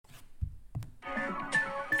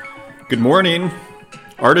Good morning.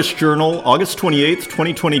 Artist Journal, August 28th,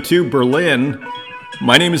 2022, Berlin.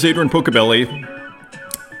 My name is Adrian Pocobelli,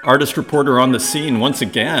 artist reporter on the scene once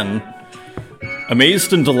again.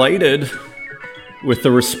 Amazed and delighted with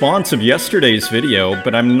the response of yesterday's video,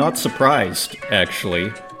 but I'm not surprised, actually.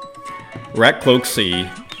 Rakloxy,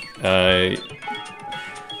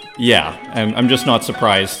 I'm just not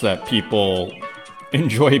surprised that people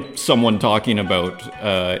enjoy someone talking about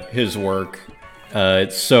his work.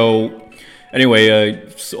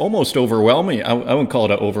 It's almost overwhelming. I wouldn't call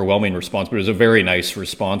it an overwhelming response, but it was a very nice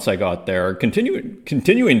response I got there. Continuing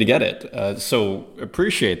to get it, so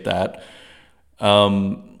appreciate that.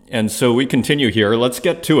 And so we continue here. Let's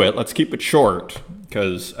get to it. Let's keep it short,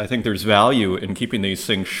 because I think there's value in keeping these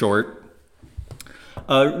things short.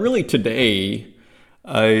 Really today,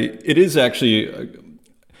 it is actually...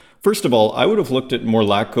 First of all, I would have looked at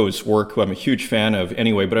Morlako's work, who I'm a huge fan of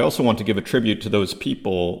anyway, but I also want to give a tribute to those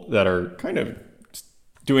people that are kind of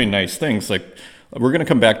doing nice things. Like, we're going to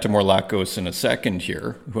come back to Morlakos in a second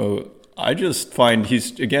here, who I just find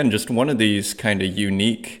he's, again, just one of these kind of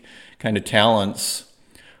unique kind of talents.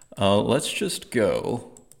 Let's just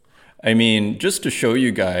go. I mean, just to show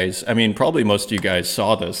you guys, I mean, probably most of you guys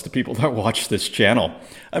saw this, the people that watch this channel.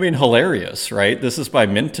 I mean, hilarious, right? This is by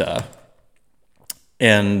Minta.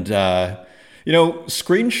 And,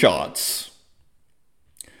 screenshots.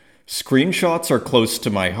 Screenshots are close to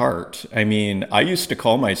my heart. I mean, I used to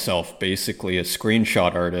call myself basically a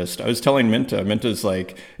screenshot artist. I was telling Minta's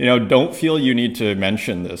like, don't feel you need to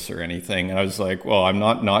mention this or anything. And I was like, well, I'm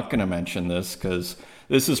not going to mention this because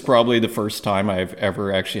this is probably the first time I've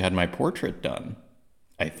ever actually had my portrait done.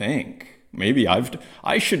 I think. Maybe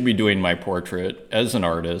I should be doing my portrait as an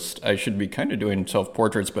artist. I should be kind of doing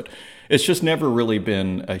self-portraits, but it's just never really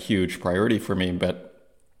been a huge priority for me. But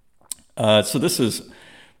so this is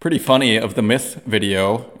pretty funny of the myth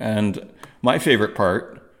video, and my favorite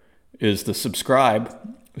part is the subscribe.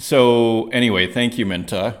 So anyway, thank you,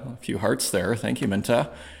 Minta. A few hearts there. Thank you, Minta.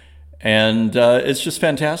 And it's just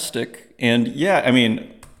fantastic. And yeah, I mean,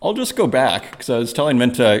 I'll just go back because I was telling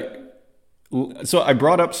Minta. So I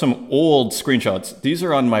brought up some old screenshots. These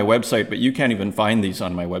are on my website, but you can't even find these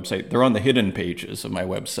on my website. They're on the hidden pages of my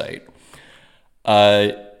website.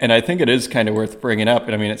 And I think it is kind of worth bringing up.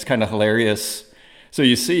 And I mean, it's kind of hilarious. So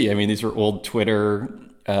you see, I mean, these are old Twitter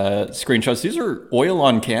screenshots. These are oil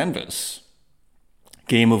on canvas.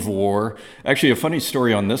 Game of War. Actually, a funny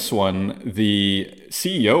story on this one. The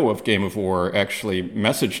CEO of Game of War actually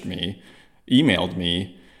messaged me, emailed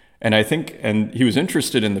me, and he was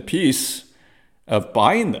interested in the piece of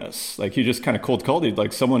buying this. Like, he just kind of cold called.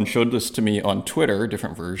 Like, someone showed this to me on Twitter,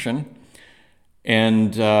 different version.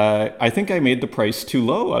 And I think I made the price too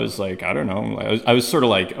low. I was like, I don't know. I was sort of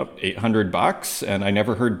like $800, and I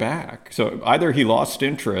never heard back. So either he lost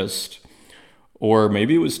interest, or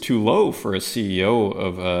maybe it was too low for a CEO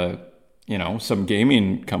of some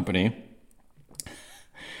gaming company.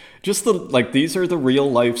 Just these are the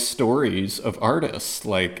real life stories of artists.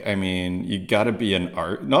 Like, I mean, you got to be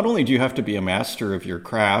not only do you have to be a master of your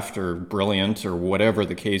craft or brilliant or whatever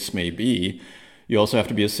the case may be, you also have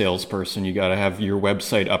to be a salesperson. You got to have your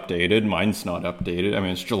website updated. Mine's not updated. I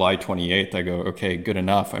mean, it's July 28th. I go, okay, good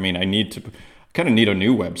enough. I mean, I kind of need a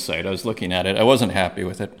new website. I was looking at it. I wasn't happy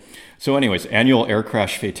with it. So anyways, annual air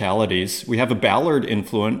crash fatalities. We have a Ballard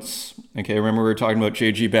influence. Okay, remember we were talking about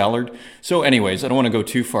J.G. Ballard? So anyways, I don't want to go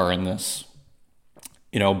too far in this.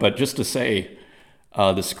 But just to say,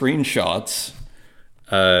 the screenshots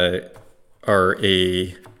are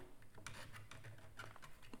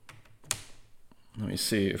let me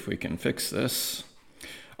see if we can fix this,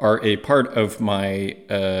 are a part of my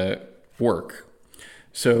work.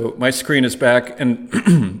 So my screen is back,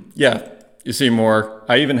 and yeah, you see more.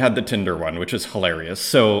 I even had the Tinder one, which is hilarious.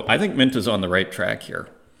 So I think Minta's on the right track here.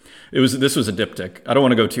 This was a diptych. I don't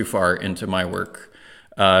want to go too far into my work,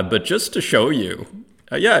 but just to show you,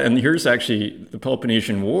 and here's actually the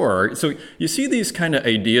Peloponnesian War. So you see these kind of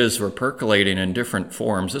ideas were percolating in different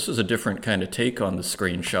forms. This is a different kind of take on the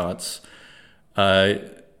screenshots. I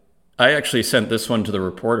actually sent this one to the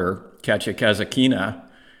reporter, Katya Kazakina,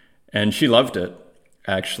 and she loved it.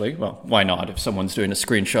 Actually, well, why not? If someone's doing a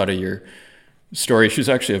screenshot of your story. She's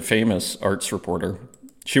actually a famous arts reporter.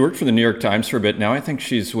 She worked for the New York Times for a bit. Now I think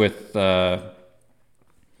she's with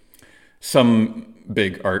some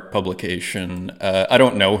big art publication. I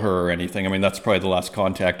don't know her or anything. I mean, that's probably the last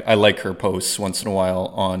contact. I like her posts once in a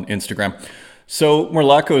while on Instagram. So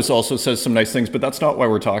Morlakos also says some nice things, but that's not why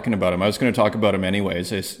we're talking about him. I was going to talk about him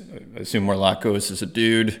anyways. I assume Morlakos is a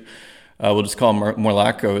dude. We'll just call him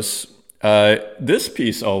Morlakos. This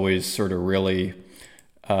piece always sort of really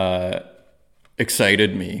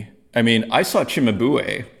excited me. I mean, I saw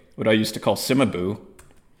Cimabue, what I used to call Cimabue,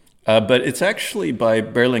 but it's actually by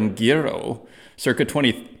Berlinguero, circa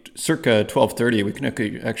 1230. We can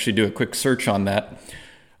actually do a quick search on that.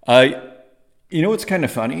 You know what's kind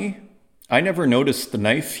of funny? I never noticed the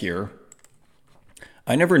knife here.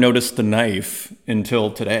 I never noticed the knife until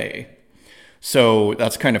today. So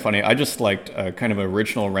that's kind of funny. I just liked a kind of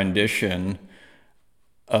original rendition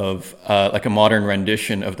of like a modern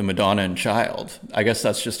rendition of the Madonna and Child. I guess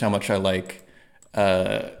that's just how much I like.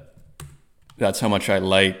 That's how much I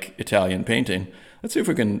like Italian painting. Let's see if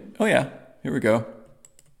we can. Oh yeah, here we go.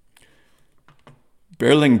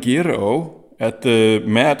 Berlinguero at the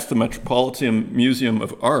MAT, the Metropolitan Museum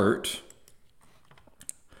of Art.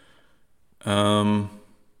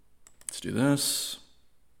 Let's do this.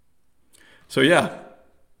 So yeah,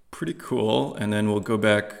 pretty cool. And then we'll go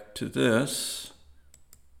back to this.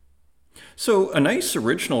 So a nice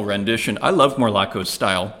original rendition. I love Morlacco's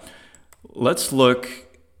style. Let's look.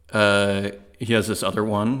 He has this other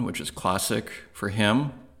one, which is classic for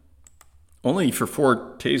him. Only for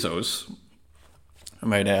 4 Tezos, I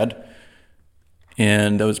might add.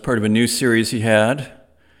 And that was part of a new series he had.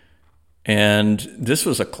 And this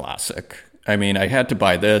was a classic. I mean, I had to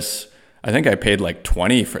buy this. I think I paid like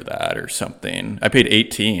 20 for that or something. I paid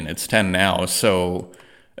 18. It's 10 now. So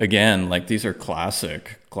again, like these are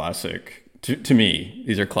classic to me.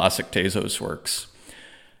 These are classic Tezos works.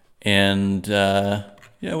 And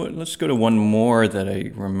yeah, well, let's go to one more that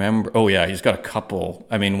I remember. Oh yeah, he's got a couple.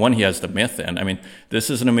 I mean, one he has the myth in. I mean,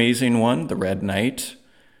 this is an amazing one, the Red Knight.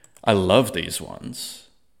 I love these ones.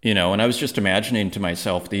 You know, and I was just imagining to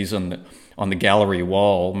myself these on the gallery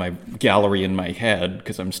wall, my gallery in my head,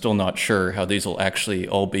 because I'm still not sure how these will actually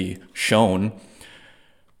all be shown.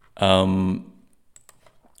 Go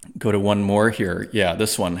to one more here. Yeah,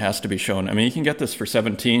 this one has to be shown. I mean, you can get this for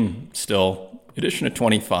 17 still. Edition of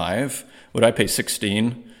 25. Would I pay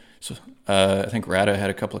 16? So I think Rada had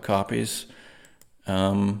a couple of copies.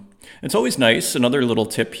 It's always nice. Another little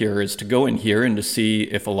tip here is to go in here and to see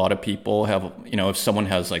if a lot of people have, you know, if someone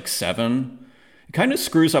has like 7. It kind of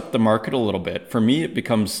screws up the market a little bit. For me, it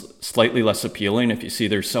becomes slightly less appealing if you see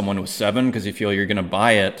there's someone with 7 because you feel you're going to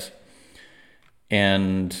buy it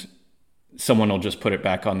and someone will just put it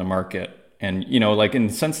back on the market. And, you know, like in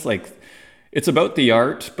the sense, like it's about the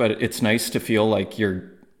art, but it's nice to feel like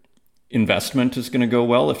your investment is going to go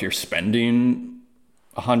well. If you're spending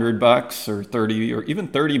 $100 or 30 or even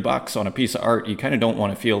 $30 on a piece of art, you kind of don't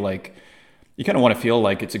want to feel like, you kind of want to feel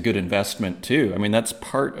like it's a good investment too. I mean, that's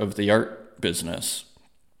part of the art business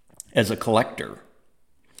as a collector.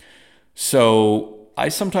 So I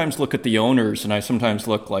sometimes look at the owners and I sometimes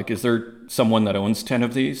look like, is there someone that owns 10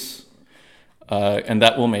 of these? And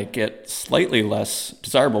that will make it slightly less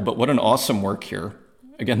desirable. But what an awesome work here.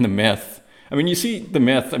 Again, the myth. I mean, you see the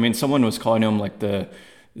myth. I mean, someone was calling him like the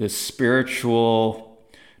spiritual,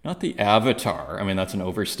 not the avatar. I mean, that's an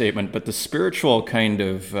overstatement, but the spiritual kind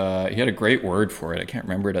of, he had a great word for it. I can't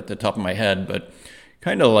remember it at the top of my head, but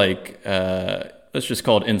kind of like, let's just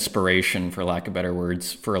call it inspiration, for lack of better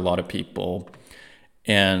words, for a lot of people.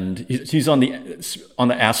 And he's on the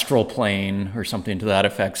astral plane or something to that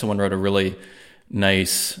effect. Someone wrote a really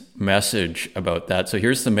nice message about that. So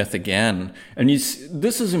here's the myth again. And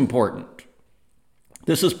this is important.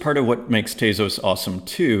 This is part of what makes Tezos awesome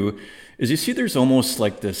too, is you see there's almost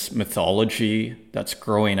like this mythology that's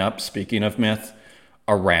growing up, speaking of myth,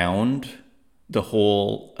 around the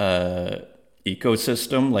whole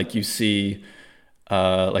ecosystem. Like you see,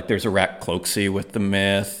 like there's a Rat Cloaksy with the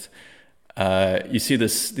myth. You see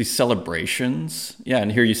these celebrations. Yeah,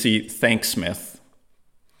 and here you see Thanksmith.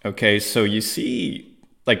 Okay, so you see,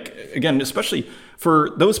 like, again, especially for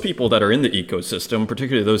those people that are in the ecosystem,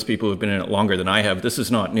 particularly those people who've been in it longer than I have, this is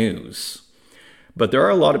not news. But there are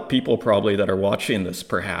a lot of people probably that are watching this,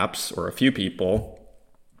 perhaps, or a few people,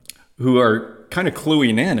 who are kind of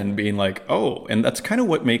cluing in and being like, oh, and that's kind of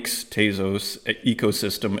what makes Tezos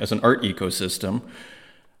ecosystem as an art ecosystem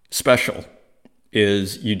special,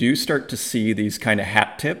 is you do start to see these kind of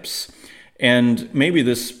hat tips. And maybe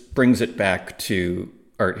this brings it back to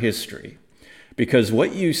art history. Because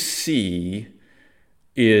what you see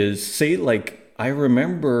is, say, like, I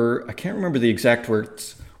can't remember the exact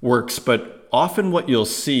works, but often what you'll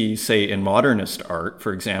see, say, in modernist art,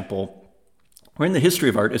 for example, or in the history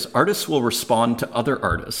of art, is artists will respond to other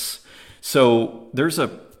artists. So there's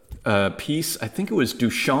a piece, I think it was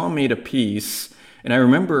Duchamp made a piece, and I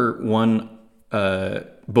remember one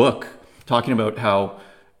book talking about how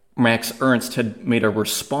Max Ernst had made a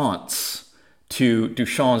response to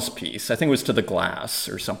Duchamp's piece. I think it was to the glass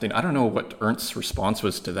or something. I don't know what Ernst's response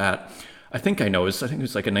was to that. I think it was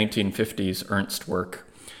like a 1950s Ernst work.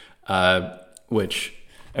 which,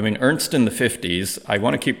 I mean, Ernst in the 50s. I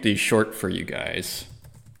want to keep these short for you guys.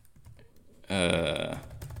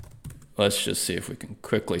 Let's just see if we can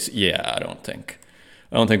quickly see. Yeah, I don't think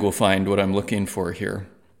we'll find what I'm looking for here.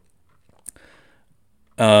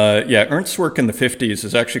 Yeah, Ernst's work in the 50s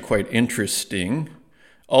is actually quite interesting.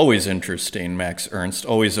 Always interesting, Max Ernst,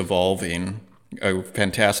 always evolving, a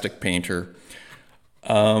fantastic painter.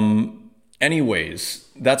 Anyways,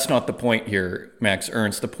 that's not the point here, Max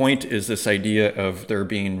Ernst. The point is this idea of there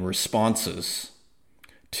being responses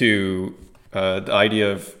to the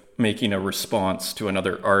idea of making a response to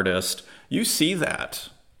another artist. You see that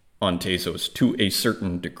on Tezos to a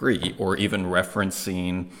certain degree, or even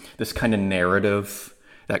referencing this kind of narrative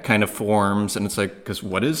that kind of forms. And it's like, because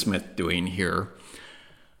what is Smith doing here?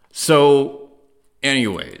 So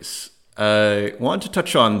anyways, I want to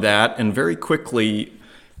touch on that. And very quickly,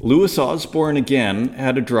 Louis Osborne again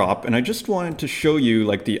had a drop. And I just wanted to show you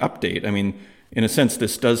like the update. I mean, in a sense,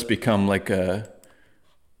 this does become like a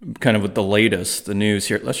kind of with the latest, the news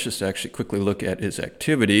here. Let's just actually quickly look at his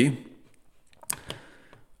activity.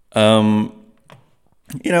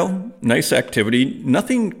 Nice activity.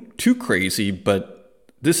 Nothing too crazy, but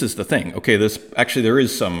this is the thing. Okay, there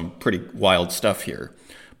is some pretty wild stuff here.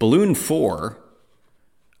 Balloon 4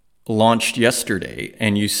 launched yesterday,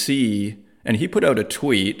 and you see, and he put out a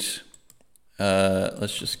tweet.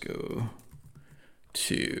 Let's just go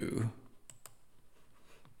to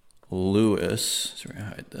Louis. Sorry, I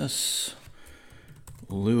hide this.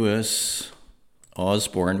 Louis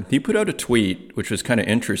Osborne. He put out a tweet, which was kind of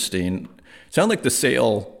interesting. It sounded like the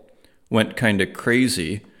sale went kind of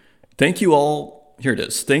crazy. Thank you all. Here it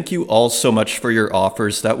is. Thank you all so much for your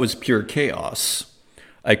offers. That was pure chaos.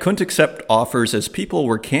 I couldn't accept offers as people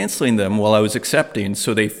were canceling them while I was accepting,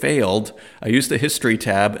 so they failed. I used the history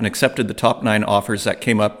tab and accepted the top 9 offers that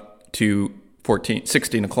came up to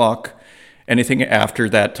 16 o'clock. Anything after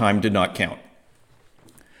that time did not count.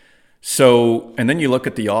 So, and then you look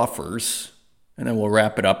at the offers, and then we'll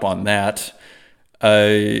wrap it up on that.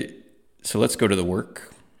 So let's go to the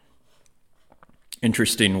work.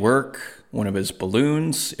 Interesting work. One of his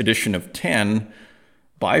balloons, edition of 10.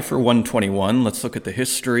 Buy for 121. Let's look at the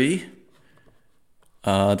history.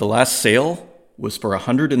 The last sale was for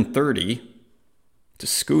 130 to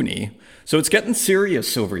Scooney. So it's getting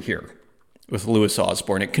serious over here with Louis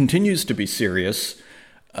Osborne. It continues to be serious.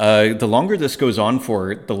 The longer this goes on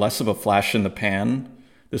for, the less of a flash in the pan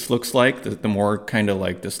this looks like, the more kind of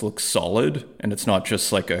like this looks solid, and it's not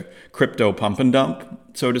just like a crypto pump and dump,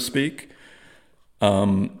 so to speak.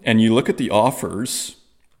 And you look at the offers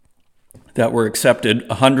that were accepted: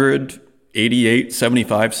 100, 88,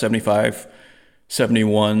 75, 75,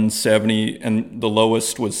 71, 70, and the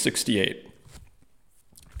lowest was 68.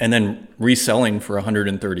 And then reselling for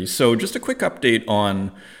 130. So just a quick update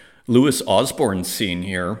on Louis Osborne's scene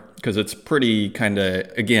here, because it's pretty kind of,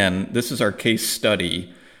 again, this is our case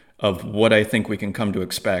study of what I think we can come to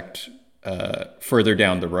expect further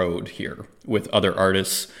down the road here with other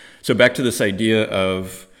artists. So back to this idea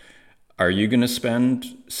of, are you going to spend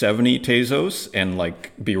 70 Tezos and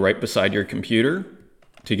like be right beside your computer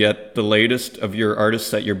to get the latest of your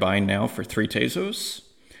artists that you're buying now for 3 Tezos?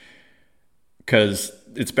 Because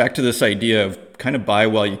it's back to this idea of kind of buy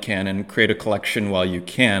while you can and create a collection while you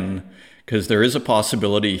can, because there is a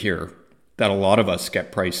possibility here that a lot of us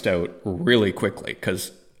get priced out really quickly,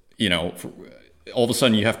 because, all of a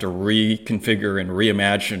sudden you have to reconfigure and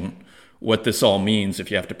reimagine what this all means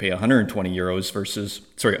if you have to pay 120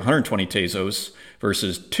 Tezos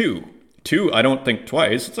versus 2. 2, I don't think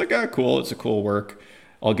twice. It's like, cool, it's a cool work.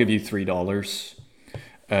 I'll give you $3.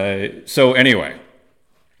 So anyway,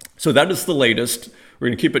 so that is the latest. We're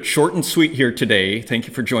going to keep it short and sweet here today. Thank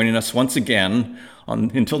you for joining us once again.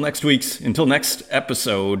 Until next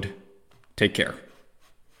episode, take care.